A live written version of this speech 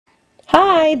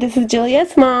Hi, this is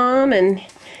Juliet's mom, and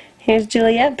here's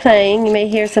Juliet playing. You may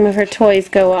hear some of her toys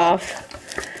go off.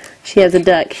 She has a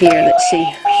duck here that she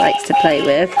likes to play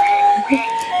with.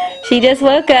 She just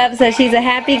woke up, so she's a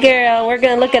happy girl. We're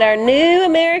going to look at our new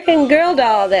American Girl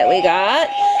doll that we got.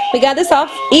 We got this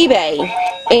off eBay,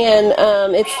 and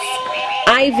it's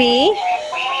Ivy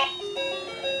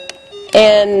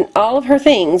and all of her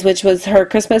things, which was her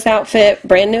Christmas outfit,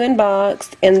 brand new in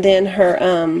box, and then her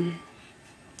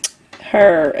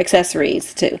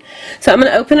accessories too. So I'm going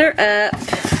to open her up.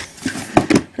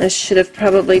 I should have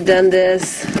probably done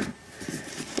this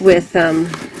with,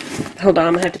 hold on,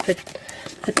 I'm going to have to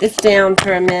put this down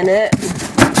for a minute.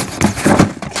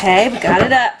 Okay, we got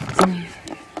it up.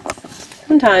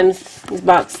 Sometimes these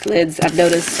box lids, I've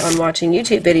noticed on watching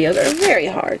YouTube videos, are very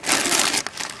hard.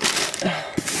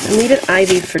 I needed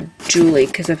Ivy for Julie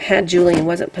because I've had Julie and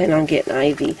wasn't planning on getting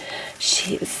Ivy.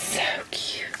 She is so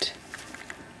cute.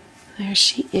 There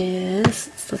she is.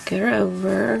 Let's look her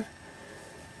over.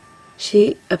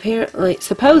 She apparently,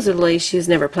 supposedly, she's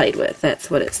never played with. That's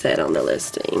what it said on the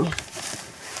listing.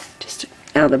 Just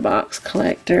out of the box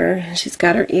collector. She's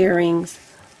got her earrings.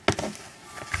 Let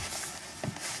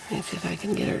me see if I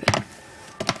can get her to.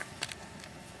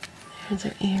 Here's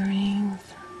her earrings.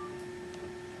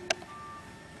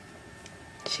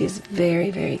 She's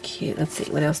very, very cute. Let's see,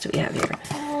 what else do we have here?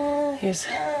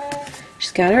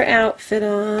 She's got her outfit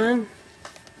on.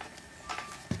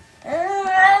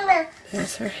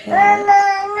 There's her hat.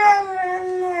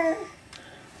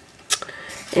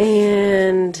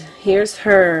 And here's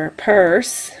her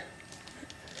purse.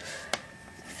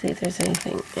 Let's see if there's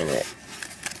anything in it.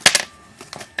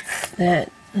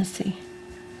 Let's see.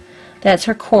 That's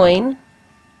her coin.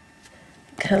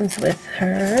 It comes with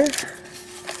her.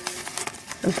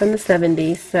 I'm from the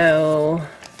 70s, so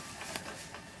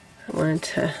I wanted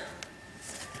to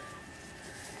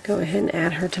go ahead and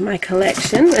add her to my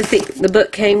collection. Let's see, the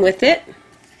book came with it.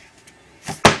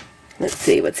 Let's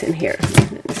see what's in here.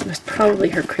 This was probably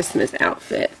her Christmas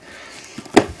outfit.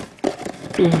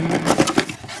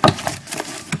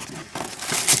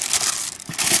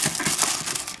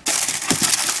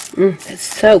 It's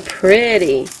so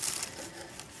pretty.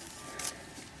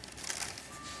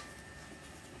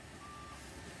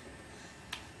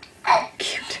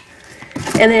 Cute.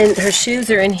 And then her shoes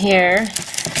are in here,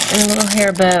 and a little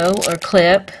hair bow or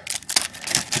clip,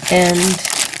 and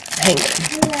hanger.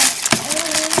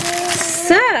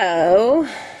 So, I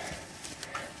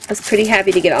was pretty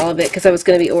happy to get all of it because I was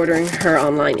going to be ordering her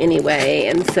online anyway,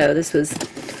 and so this was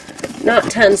not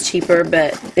tons cheaper,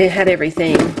 but it had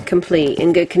everything complete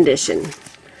in good condition.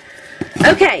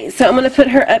 Okay, so I'm going to put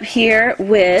her up here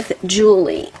with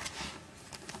Julie.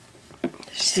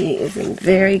 She is in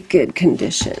very good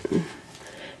condition.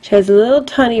 She has a little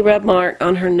tiny rub mark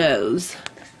on her nose,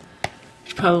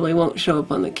 which probably won't show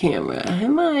up on the camera. I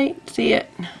might see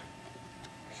it.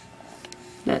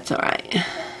 That's alright.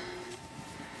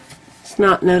 It's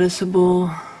not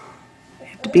noticeable. You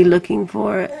have to be looking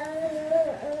for it.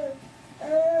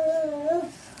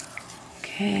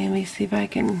 Okay, let me see if I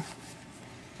can.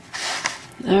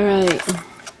 Alright.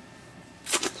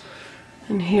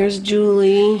 And here's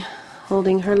Julie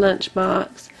holding her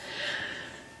lunchbox.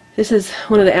 This is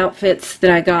one of the outfits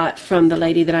that I got from the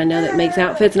lady that I know that makes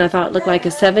outfits, and I thought it looked like a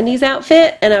 70s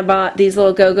outfit, and I bought these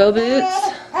little go-go boots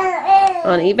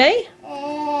on eBay.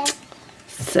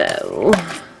 So,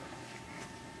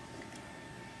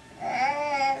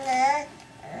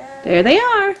 there they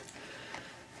are.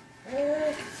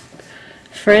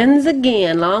 Friends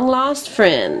again, long lost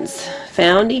friends,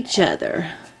 found each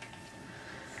other.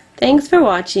 Thanks for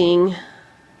watching.